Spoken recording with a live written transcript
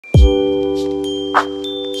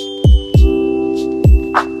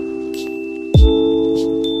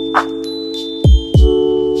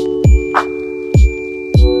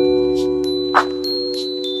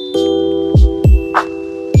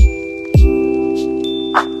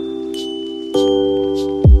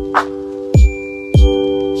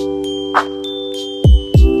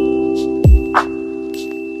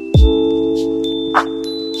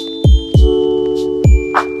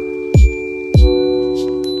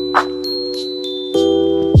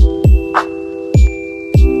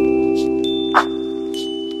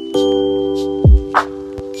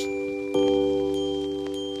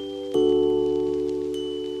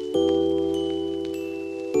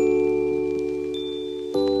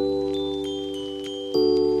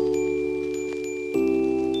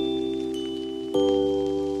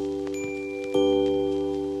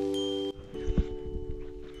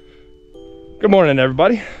Good morning,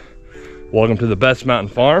 everybody. Welcome to the Best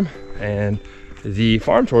Mountain Farm, and the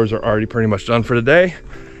farm tours are already pretty much done for the day,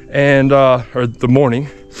 and or the morning.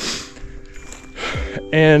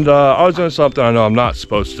 And I was doing something I know I'm not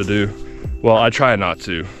supposed to do. Well, I try not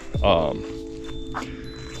to.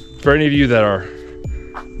 For any of you that are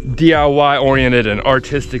DIY oriented and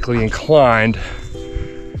artistically inclined,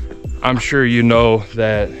 I'm sure you know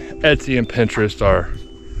that Etsy and Pinterest are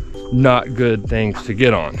not good things to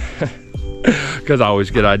get on because I always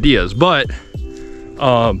get ideas, but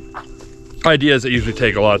ideas that usually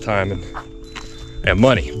take a lot of time and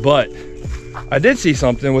money. But I did see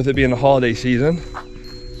something with it being the holiday season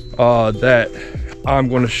that I'm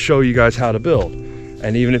going to show you guys how to build.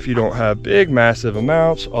 And even if you don't have big massive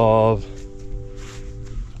amounts of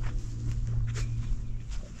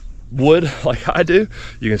wood like I do,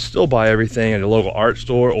 you can still buy everything at a local art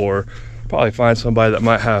store, or probably find somebody that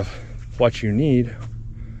might have what you need.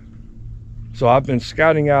 So I've been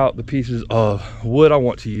scouting out the pieces of wood I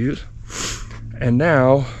want to use, and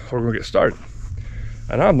now we're gonna get started.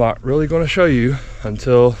 And I'm not really going to show you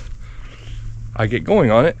until I get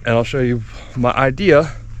going on it, and I'll show you my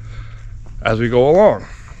idea as we go along.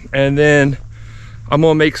 And then I'm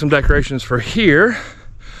gonna make some decorations for here,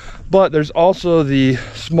 but there's also the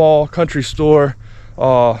small country store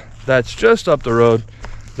that's just up the road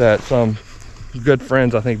that some good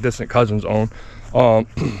friends, I think distant cousins, own.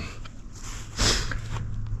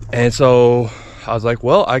 And so I was like,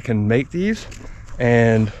 well, I can make these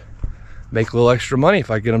and make a little extra money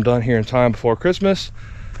if I get them done here in time before Christmas.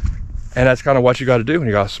 And that's kind of what you got to do when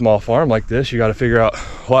you got a small farm like this. You got to figure out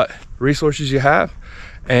what resources you have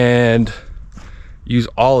and use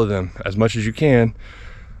all of them as much as you can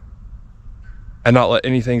and not let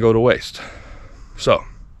anything go to waste. So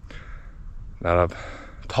now that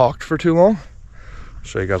I've talked for too long, I'll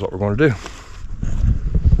show you guys what we're going to do.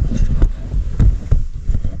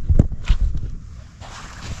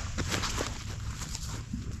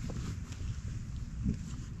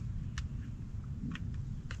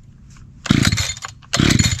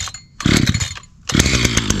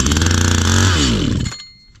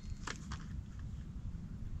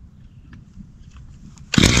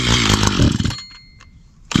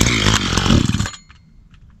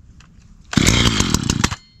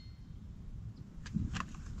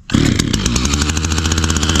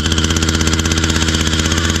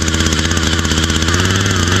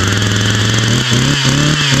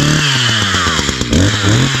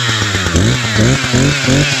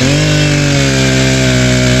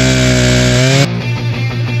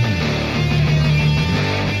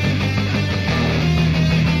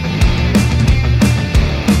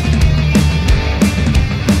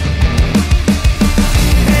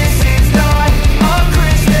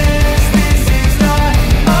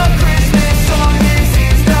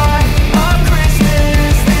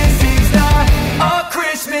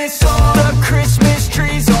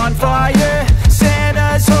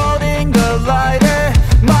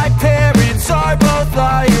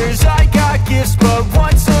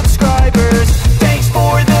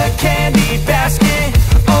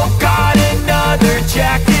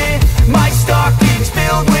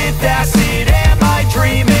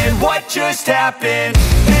 Just happened.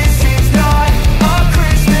 This is not a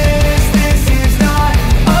Christmas. This is not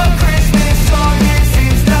a Christmas song. This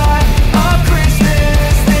is not a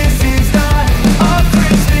Christmas. This is not a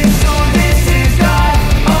Christmas song. This is not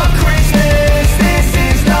a Christmas. This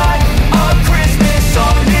is not a Christmas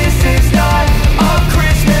song. This is not a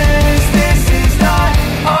Christmas. This is not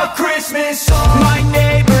a Christmas song. My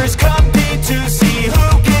neighbors compete to see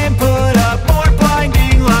who can put up more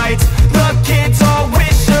blinding lights. The kids all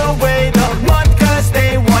wish away the month 'cause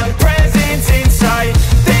they want presents in sight.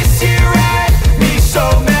 This year had me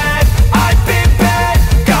so mad, I've been bad,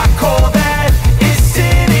 got coal that is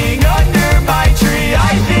sitting under my tree.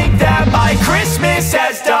 I think that my Christmas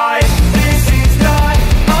has died. This is not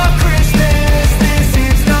a Christmas. This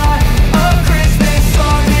is not a Christmas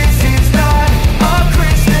song. This is not a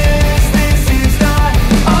Christmas. This is not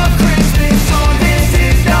a Christmas song. This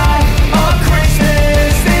is not a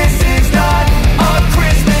Christmas. This is not a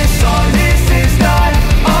Christmas song. This is not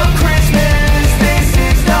a Christmas. This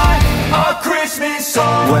is not a Christmas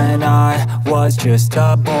song. When I was just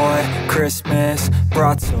a boy, Christmas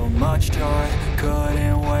brought so much joy.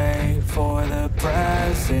 Couldn't wait for the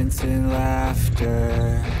presents and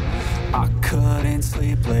laughter. I couldn't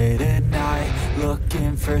sleep late at night,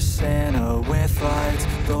 looking for Santa with lights.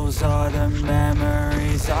 Those are the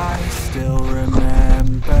memories I still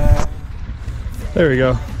remember. There we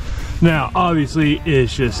go. Now, obviously,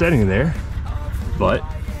 it's just sitting there, but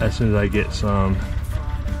as soon as I get some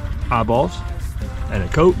eyeballs and a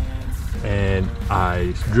coat, and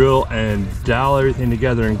I drill and dowel everything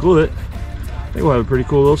together and glue it, I think we'll have a pretty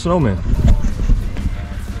cool little snowman.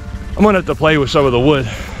 I'm gonna have to play with some of the wood.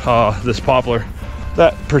 This poplar,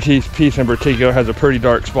 that piece in particular has a pretty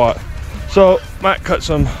dark spot. So might cut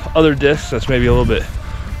some other discs that's maybe a little bit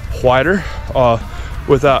whiter,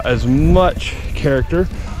 without as much character.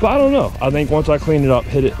 But I don't know. I think once I clean it up,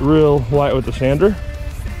 hit it real light with the sander,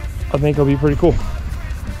 I think it'll be pretty cool.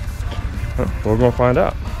 We're gonna find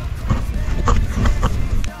out.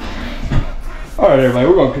 All right, everybody,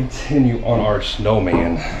 we're gonna continue on our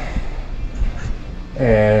snowman.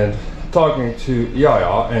 And talking to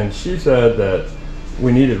Yaya, and she said that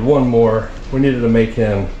we needed one more. We needed to make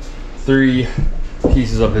him 3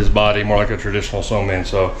 pieces of his body, more like a traditional snowman.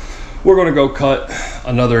 So we're gonna go cut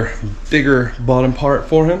another bigger bottom part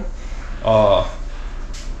for him.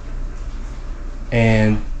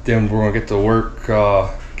 And then we're gonna get to work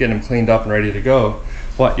getting him cleaned up and ready to go.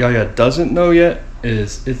 What Yaya doesn't know yet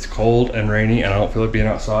is it's cold and rainy and I don't feel like being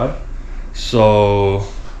outside. So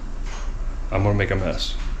I'm gonna make a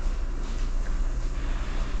mess.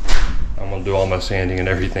 I'm gonna do all my sanding and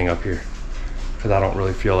everything up here because I don't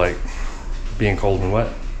really feel like being cold and wet.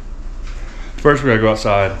 First we gotta go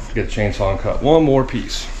outside, get a chainsaw and cut one more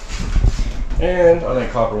piece. And I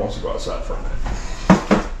think Copper wants to go outside for a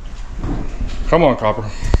minute. Come on, Copper.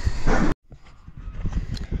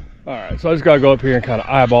 All right, so I just gotta go up here and kind of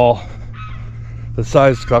eyeball the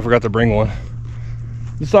size, because I forgot to bring one.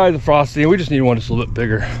 The size of Frosty, and we just need one just a little bit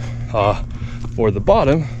bigger for the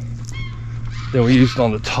bottom than we used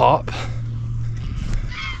on the top.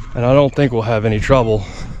 And I don't think we'll have any trouble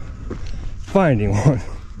finding one.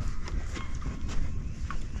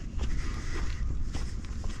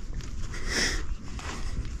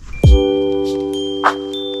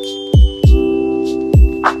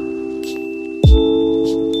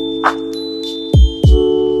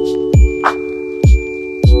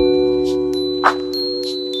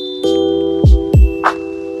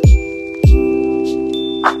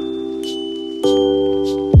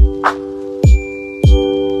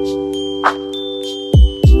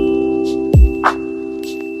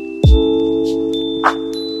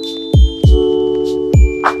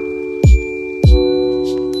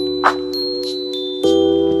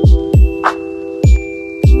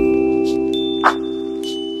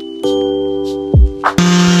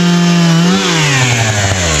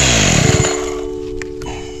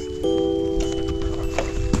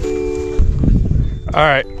 All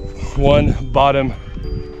right, one bottom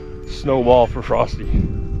snowball for Frosty.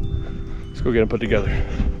 Let's go get him put together.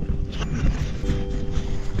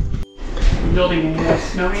 Building a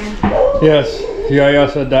snowman? Yes, Yaya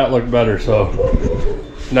said that looked better, so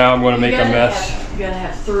now I'm gonna make a mess. You gotta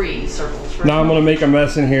have 3 circles. Now I'm gonna make a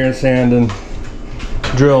mess in here and sand and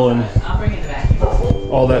drill and I'll bring it back.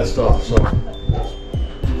 all that stuff, so.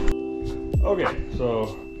 Okay,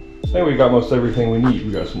 so I think we got most everything we need.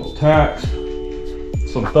 We got some little tacks,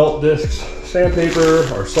 some felt discs, sandpaper,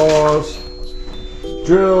 our saws,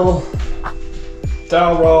 drill,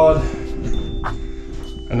 dowel rod,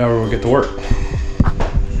 and now we're gonna get to work.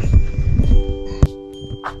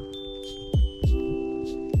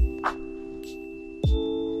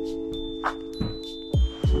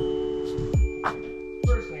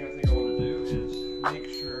 First thing I think I want to do is make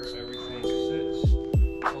sure everything sits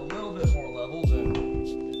a little bit more level than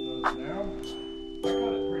it does now. I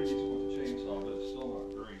got it pretty decent with the chainsaw, but it's still not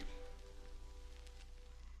great.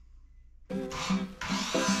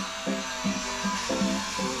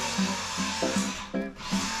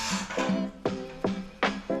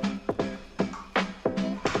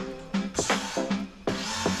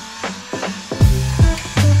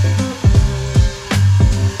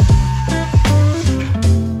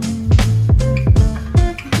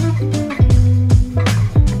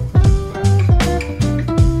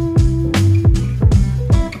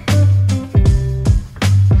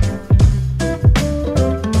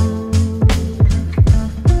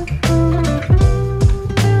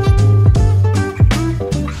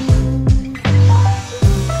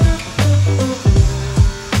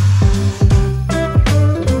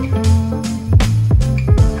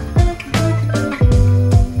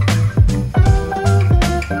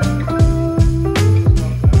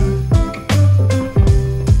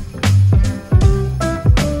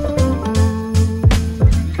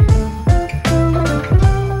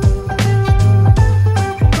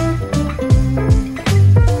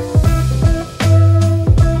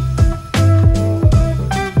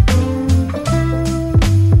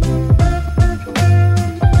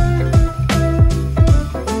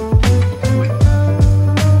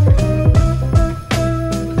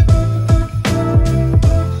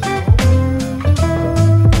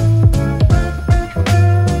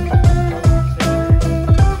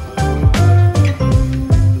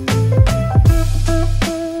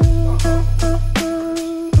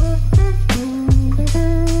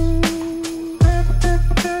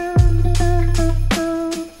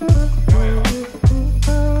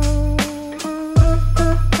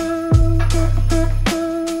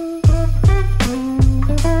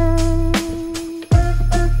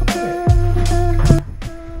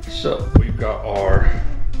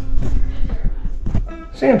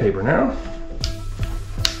 for now.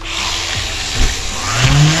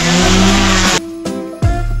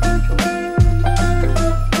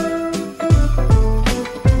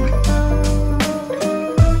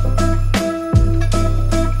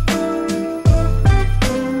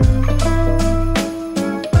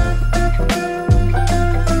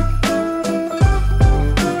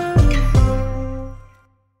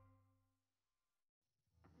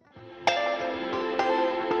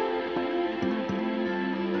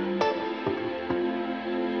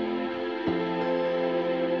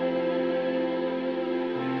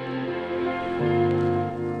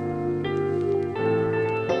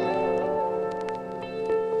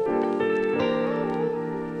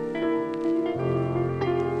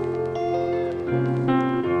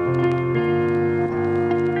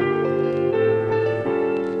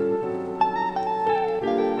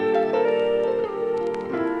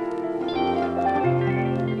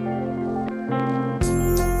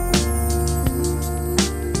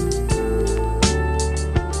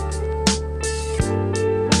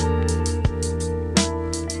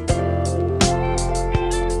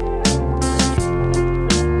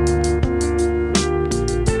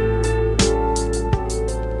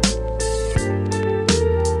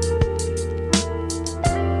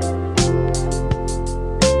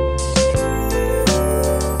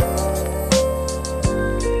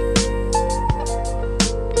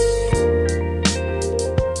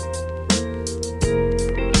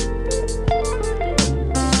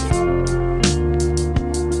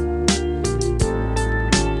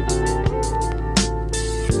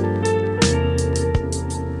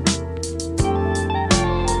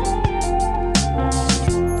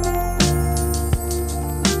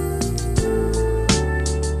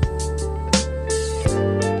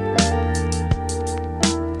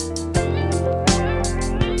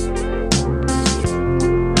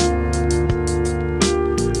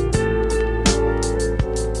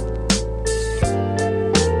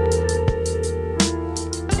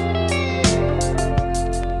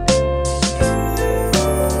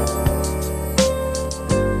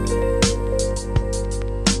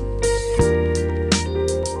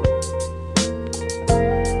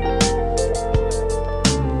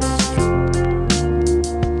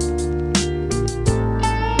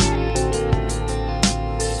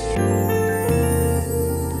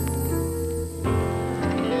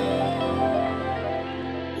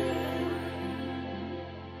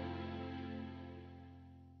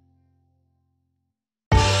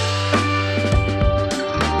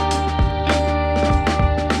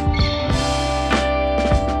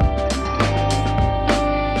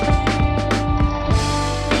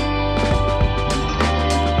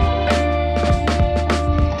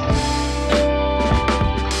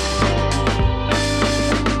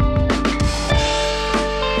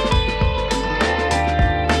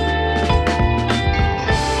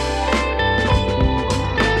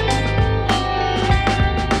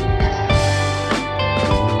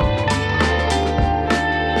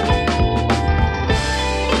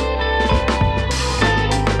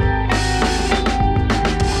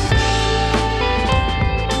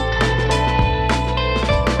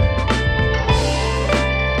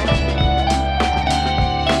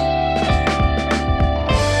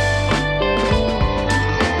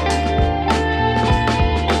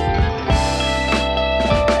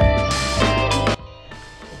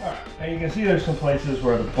 See, there's some places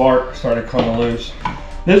where the bark started coming loose.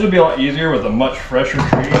 This would be a lot easier with a much fresher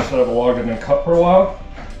tree instead of a log that had been cut for a while,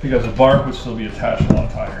 because the bark would still be attached a lot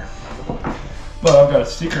tighter. But I've got a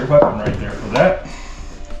secret weapon right there for that.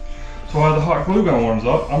 So while the hot glue gun warms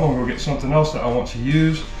up, I'm gonna go get something else that I want to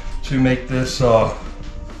use to make this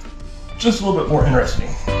just a little bit more interesting.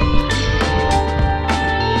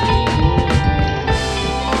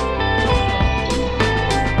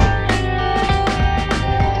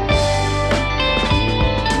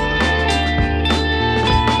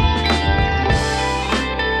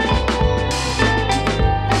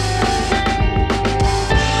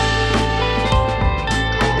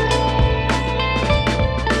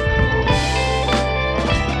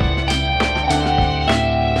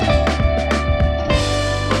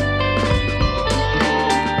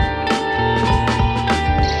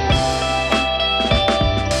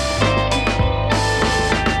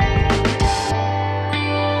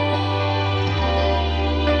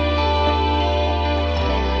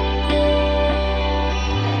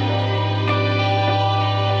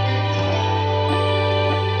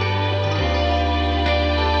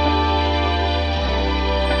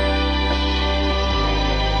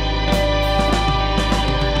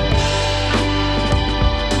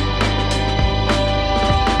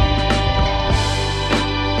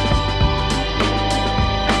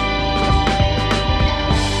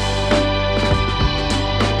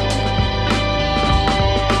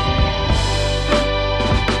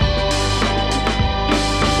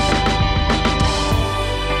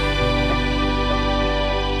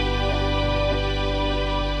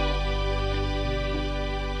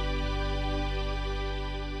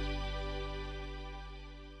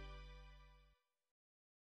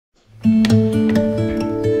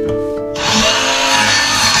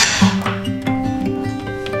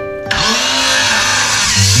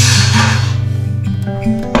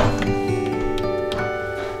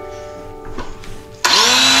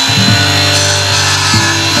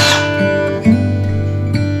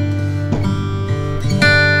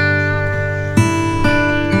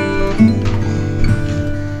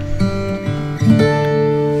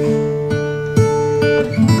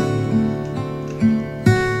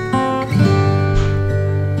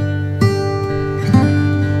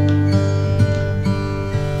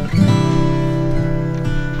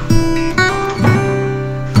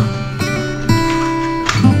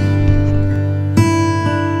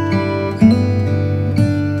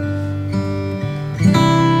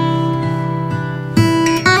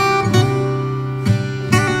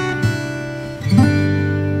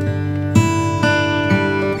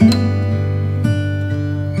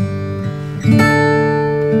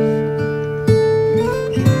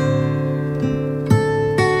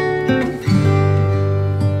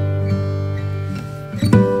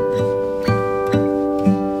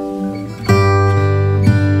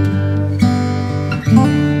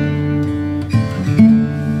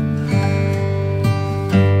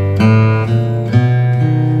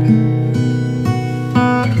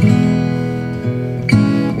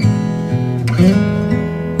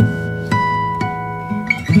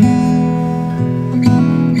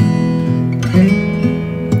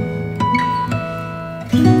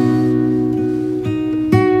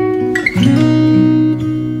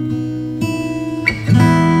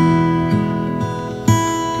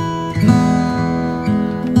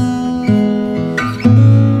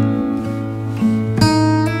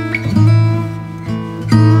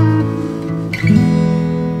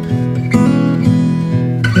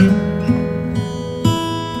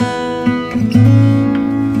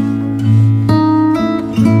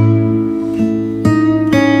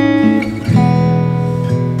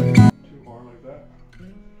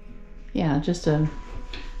 just a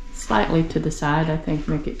slightly to the side, I think,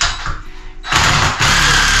 make it.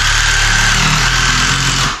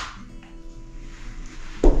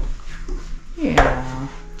 Yeah.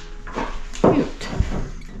 Cute.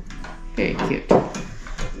 Very cute.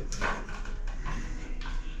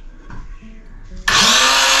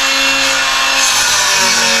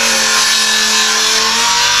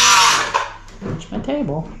 There's my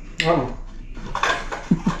table. Oh.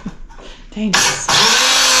 Dangerous.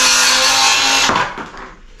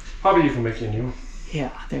 Probably you can make a new one.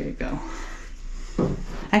 Yeah, there you go.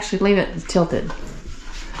 Actually, leave it tilted.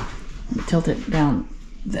 Tilt it down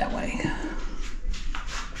that way.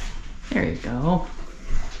 There you go.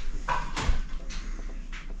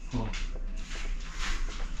 I'm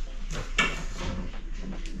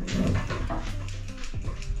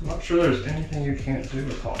not sure there's anything you can't do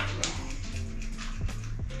with Hawk though.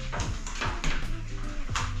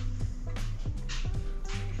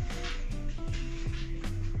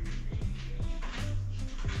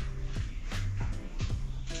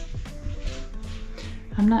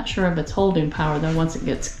 I'm not sure of its holding power though once it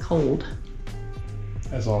gets cold.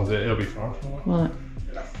 As long as it'll be fine for a while. Will it?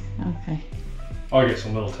 Yeah. Okay. I'll get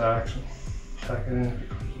some little tacks and tack it in.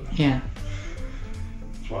 Yeah.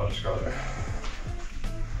 That's why I just got it.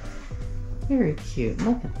 Very cute.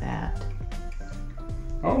 Look at that.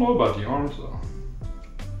 I don't know about the arms though.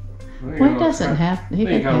 Well, it doesn't have. He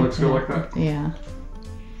kind of looks good like that. Yeah.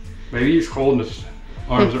 Maybe he's cold and his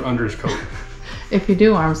arms are under his coat. If you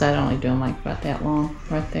do arms, I'd only do them like about that long,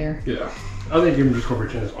 right there. Yeah. I think you can just go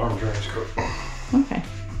pretend his arms are in his coat. Okay.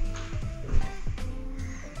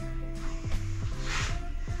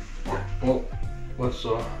 Well, let's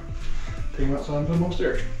take him outside and put him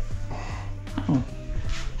upstairs. Oh,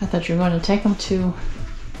 I thought you were going to take them to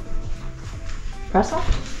Russell.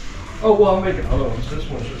 Oh, well, I'm making other ones. This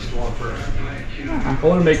one's just the one for... I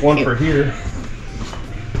want to make one for here.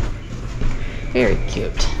 Very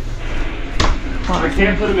cute. I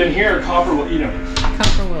can't put them in here. Copper will eat them.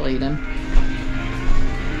 Copper will eat them.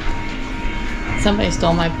 Somebody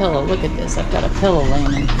stole my pillow. Look at this. I've got a pillow laying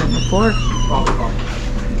in here before.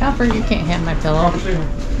 Copper, you can't have my pillow.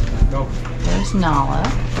 No. There's Nala.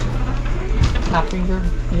 Copper,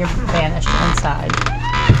 you're banished inside.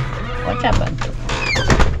 Watch out, bud.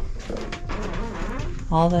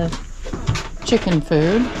 All the chicken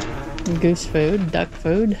food, goose food, duck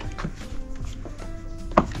food.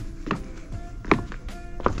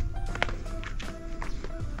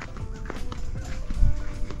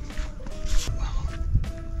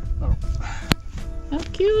 How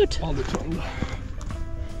cute. All the time.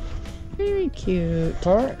 Very cute.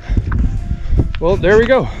 All right. Well, there we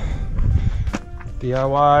go.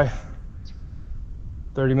 DIY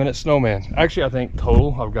 30-minute snowman. Actually, I think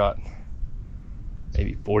total I've got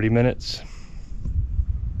maybe 40 minutes,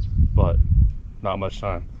 but not much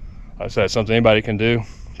time. Like I said, it's something anybody can do.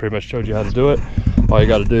 Pretty much showed you how to do it. All you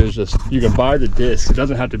got to do is just, you can buy the disc. It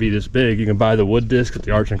doesn't have to be this big. You can buy the wood disc at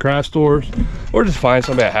the arts and crafts stores, or just find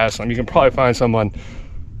somebody that has some. You can probably find someone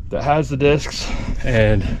that has the discs,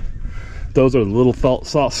 and those are the little felt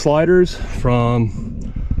soft sliders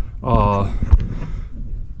from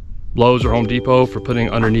Lowe's or Home Depot for putting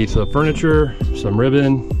underneath the furniture, some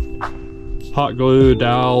ribbon, hot glue,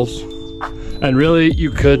 dowels, and really you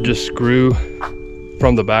could just screw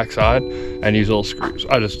from the back side and use little screws.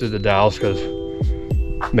 I just did the dowels because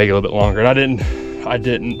make it a little bit longer, and I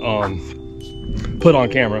didn't put on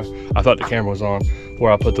camera. I thought the camera was on,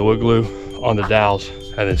 where I put the wood glue on the dowels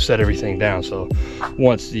and then set everything down. So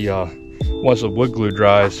once the wood glue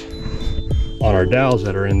dries on our dowels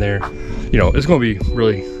that are in there, you know, it's going to be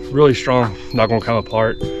really strong, not going to come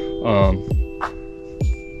apart.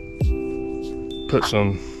 Put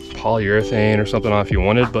some polyurethane or something on if you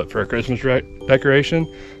wanted, but for a Christmas decoration,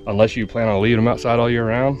 unless you plan on leaving them outside all year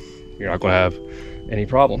round, you're not going to have any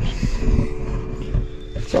problems.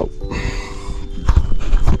 So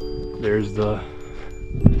there's the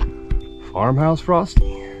farmhouse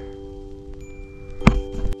Frosty.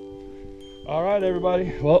 All right,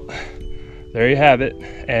 everybody, well, there you have it.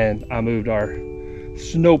 And I moved our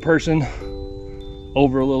snow person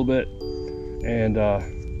over a little bit and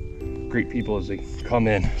greet people as they come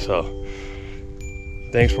in. So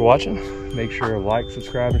thanks for watching. Make sure to like,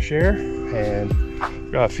 subscribe, and share. And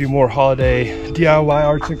got a few more holiday DIY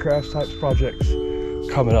arts and crafts types projects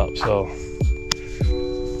coming up. So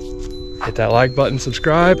hit that like button,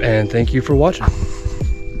 subscribe, and thank you for watching.